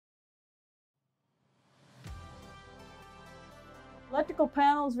electrical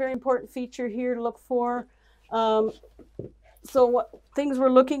panels, very important feature here to look for. So what things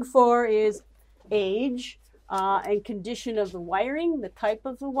we're looking for is age and condition of the wiring, the type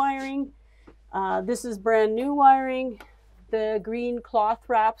of the wiring. This is brand new wiring. The green cloth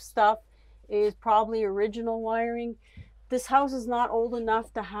wrap stuff is probably original wiring. This house is not old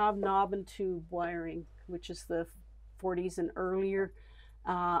enough to have knob and tube wiring, which is the 40s and earlier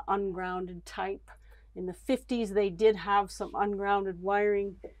ungrounded type. In the 50s, they did have some ungrounded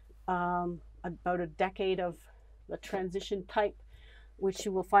wiring, about a decade of the transition type, which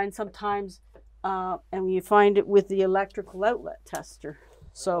you will find sometimes, and you find it with the electrical outlet tester.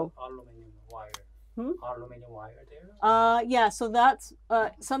 So aluminum wire. Aluminum wire there? Yeah, so that's,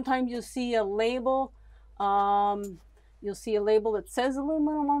 sometimes you'll see a label. You'll see a label that says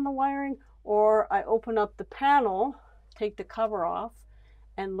aluminum on the wiring, or I open up the panel, take the cover off,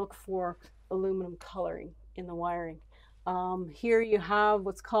 and look for aluminum coloring in the wiring. Here you have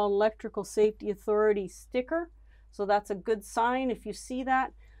what's called Electrical Safety Authority sticker. So that's a good sign. If you see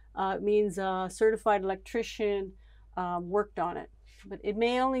that, it means a certified electrician worked on it. But it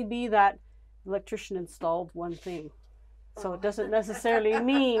may only be that the electrician installed one thing. So it doesn't necessarily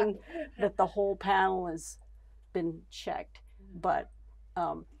mean that the whole panel has been checked. But,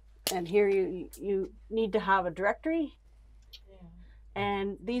 and here you need to have a directory.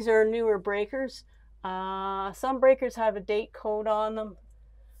 And these are newer breakers. Some breakers have a date code on them.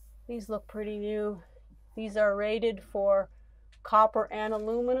 These look pretty new. These are rated for copper and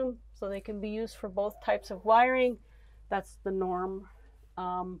aluminum, so they can be used for both types of wiring. That's the norm.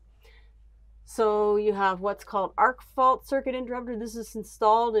 So you have what's called arc fault circuit interrupter. This is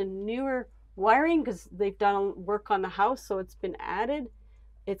installed in newer wiring because they've done work on the house, so it's been added.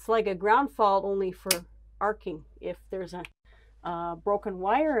 It's like a ground fault, only for arcing. If there's a broken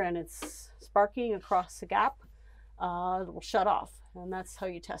wire and it's sparking across the gap, it will shut off, and that's how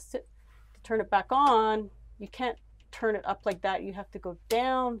you test it. To turn it back on, you can't turn it up like that. You have to go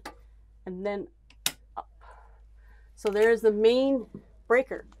down and then up. So there's the main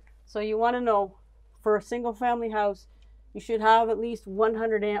breaker. So you want to know, for a single family house, you should have at least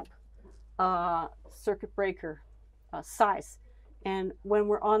 100 amp circuit breaker size. And when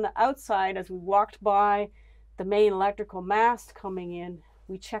we're on the outside, as we walked by the main electrical mast coming in,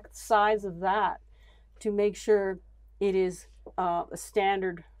 we check the size of that to make sure it is a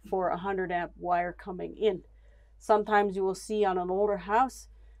standard for 100 amp wire coming in. Sometimes you will see on an older house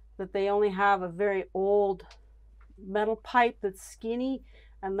that they only have a very old metal pipe that's skinny,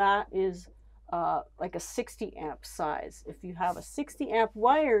 and that is like a 60 amp size. If you have a 60 amp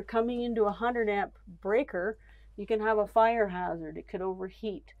wire coming into a 100 amp breaker, you can have a fire hazard. It could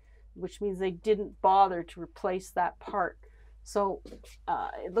overheat, which means they didn't bother to replace that part. So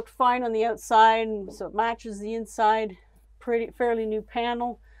it looked fine on the outside, so it matches the inside. Fairly new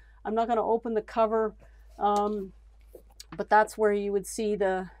panel. I'm not going to open the cover, but that's where you would see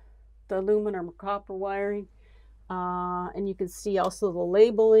the aluminum or copper wiring. And you can see also the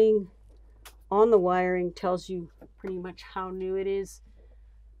labeling on the wiring tells you pretty much how new it is.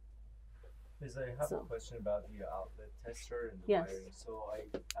 Liz, I have a question about the outlet tester and the yes. wiring. So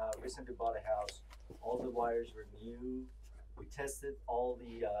I recently bought a house. All the wires were new. We tested all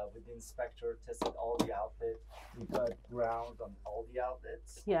the, with the inspector, tested all the outlets. We got ground on all the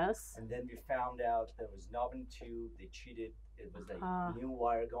outlets. Yes. And then we found out there was knob and tube. They cheated. It was a new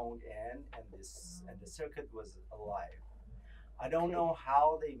wire going in, and the circuit was alive. I don't know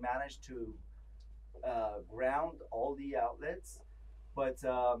how they managed to ground all the outlets, but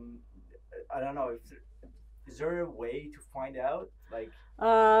I don't know if is there a way to find out, like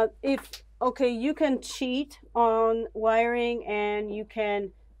okay, you can cheat on wiring, and you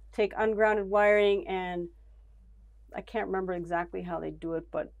can take ungrounded wiring, and I can't remember exactly how they do it,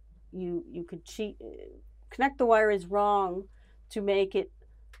 but you could cheat, connect the wire is wrong to make it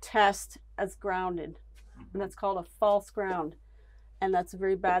test as grounded, and that's called a false ground, and that's a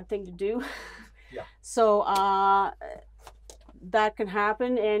very bad thing to do. Yeah. So that can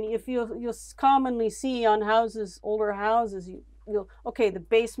happen, and if you'll commonly see on houses, older houses, okay, the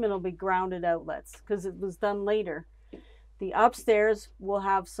basement will be grounded outlets because it was done later. The upstairs will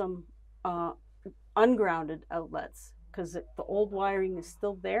have some ungrounded outlets because the old wiring is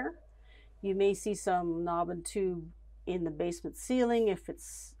still there. You may see some knob and tube in the basement ceiling if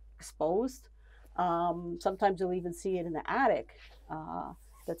it's exposed. Sometimes you'll even see it in the attic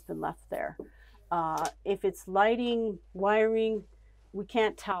that's been left there. If it's lighting, wiring, we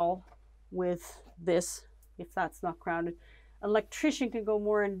can't tell with this if that's not grounded. Electrician can go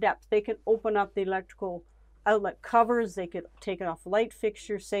more in depth. They can open up the electrical outlet covers. They could take it off light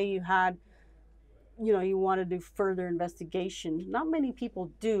fixtures. Say you you know, you want to do further investigation. Not many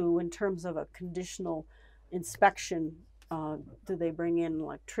people do in terms of a conditional inspection. Do they bring in an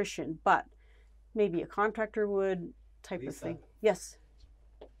electrician? But maybe a contractor would, type of thing. Yes.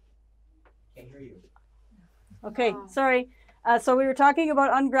 Can't hear you. Okay, sorry. So we were talking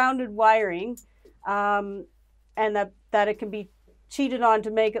about ungrounded wiring, and that it can be cheated on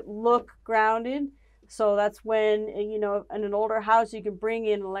to make it look grounded. So that's when, you know, in an older house, you can bring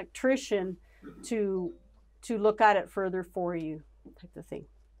in an electrician to look at it further for you, type of thing.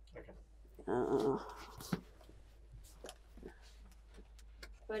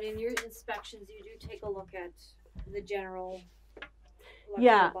 But in your inspections, you do take a look at the general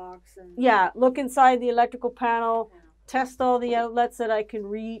electrical box. And look inside the electrical panel, test all the outlets that I can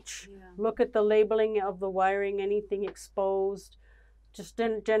reach, look at the labeling of the wiring, anything exposed. Just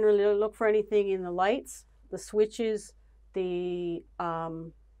generally look for anything in the lights, the switches, the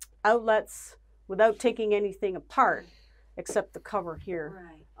outlets, without taking anything apart except the cover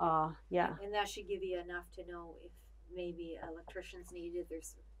here. Right. Yeah. And that should give you enough to know if maybe electricians needed,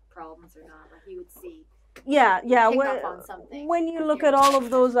 there's problems or not. Like you would see. Yeah. Pick up on something. When you look at all of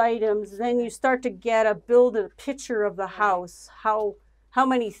those items, then you start to build a picture of the house. How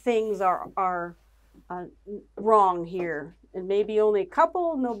many things are wrong here, and maybe only a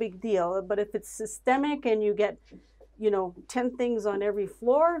couple, no big deal. But if it's systemic and you get, you know, 10 things on every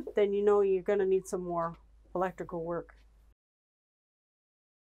floor, then you know you're going to need some more electrical work.